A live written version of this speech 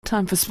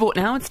Time for sport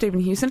now with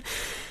Stephen Hewson.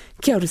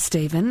 Kia ora,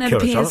 Stephen. It Kia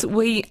ora, appears Charlotte.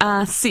 we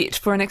are set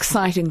for an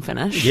exciting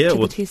finish to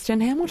the test in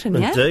Hamilton,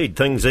 yeah? Indeed.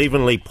 Things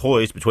evenly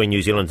poised between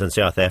New Zealand and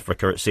South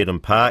Africa at Seddon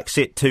Park.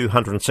 Set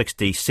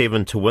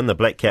 267 to win. The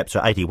Black Caps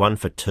are 81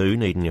 for 2,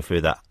 needing a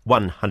further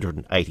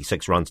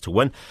 186 runs to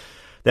win.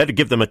 That would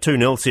give them a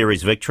 2-0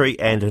 series victory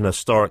and an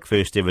historic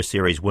first-ever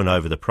series win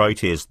over the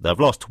Proteas. They've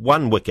lost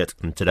one wicket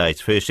in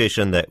today's first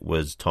session. That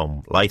was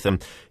Tom Latham.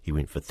 He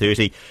went for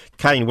 30.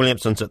 Kane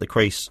Williamson's at the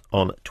crease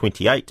on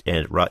 28,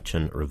 and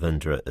Rachin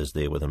Ravindra is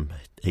there with him.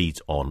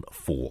 He's on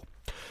 4.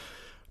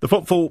 The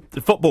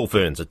football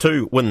Ferns are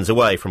 2 wins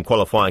away from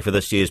qualifying for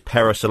this year's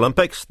Paris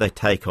Olympics. They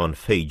take on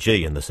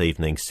Fiji in this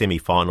evening's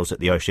semi-finals at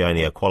the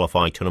Oceania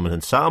qualifying tournament in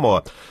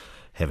Samoa,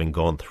 having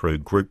gone through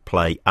group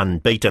play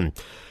unbeaten.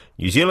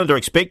 New Zealand are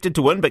expected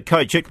to win, but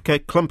coach Itka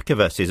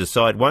Klimpkova says his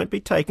side won't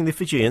be taking the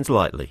Fijians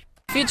lightly.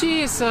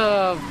 Fiji is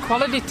a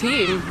quality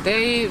team.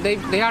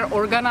 They are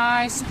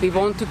organised. They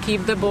want to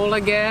keep the ball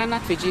again.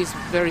 Fiji is a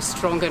very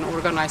strong and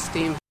organised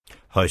team.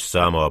 Host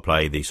Samoa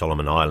play the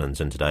Solomon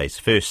Islands in today's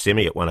first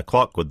semi at 1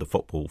 o'clock, with the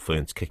football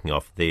Ferns kicking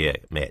off their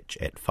match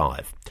at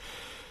 5.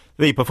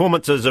 The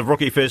performances of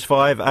rookie first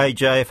five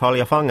AJ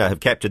Faleafanga have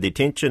captured the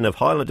attention of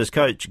Highlanders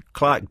coach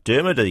Clark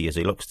Dermody as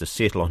he looks to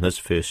settle on his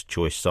first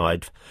choice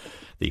side.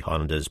 The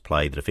Highlanders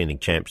play the defending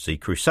champs, the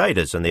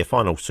Crusaders, in their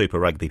final Super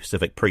Rugby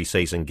Pacific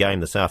pre-season game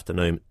this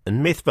afternoon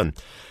in Methven,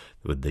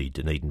 with the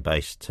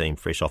Dunedin-based team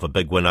fresh off a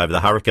big win over the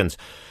Hurricanes.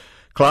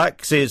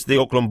 Clark says the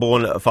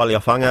Auckland-born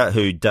Faleafanga,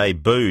 who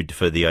debuted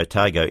for the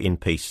Otago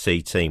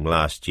NPC team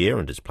last year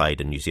and has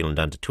played in New Zealand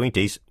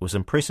under-20s, was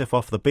impressive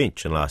off the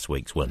bench in last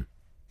week's win.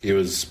 He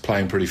was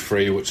playing pretty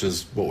free, which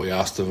is what we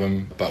asked of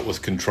him, but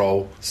with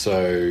control.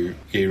 So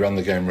he ran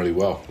the game really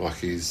well. Like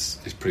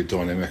he's pretty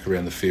dynamic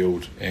around the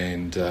field,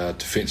 and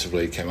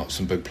defensively came up with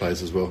some big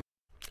plays as well.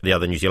 The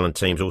other New Zealand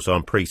teams also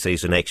on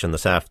pre-season action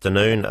this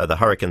afternoon. The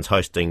Hurricanes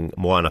hosting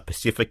Moana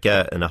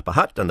Pacifica in Upper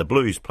Hutt, and the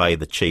Blues play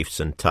the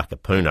Chiefs in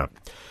Takapuna.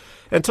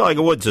 And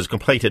Tiger Woods has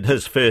completed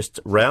his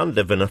first round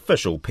of an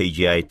official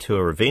PGA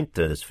Tour event,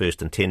 his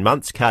first in 10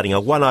 months, carding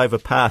a 1-over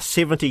par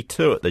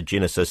 72 at the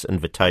Genesis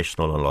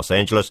Invitational in Los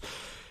Angeles.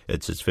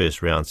 It's his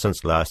first round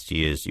since last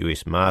year's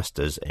US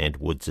Masters, and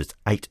Woods is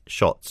 8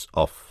 shots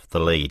off the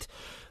lead.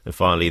 And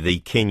finally, the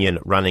Kenyan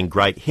running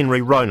great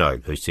Henry Rono,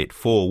 who set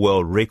 4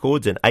 world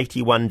records in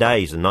 81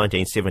 days in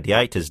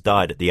 1978, has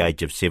died at the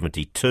age of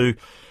 72.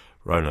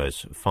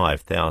 Rono's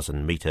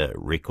 5,000-metre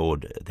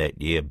record that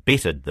year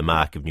bettered the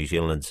mark of New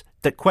Zealand's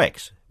Dick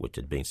Quacks, which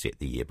had been set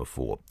the year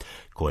before.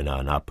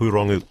 Koina ngā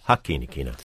pūrongo, hakinekina.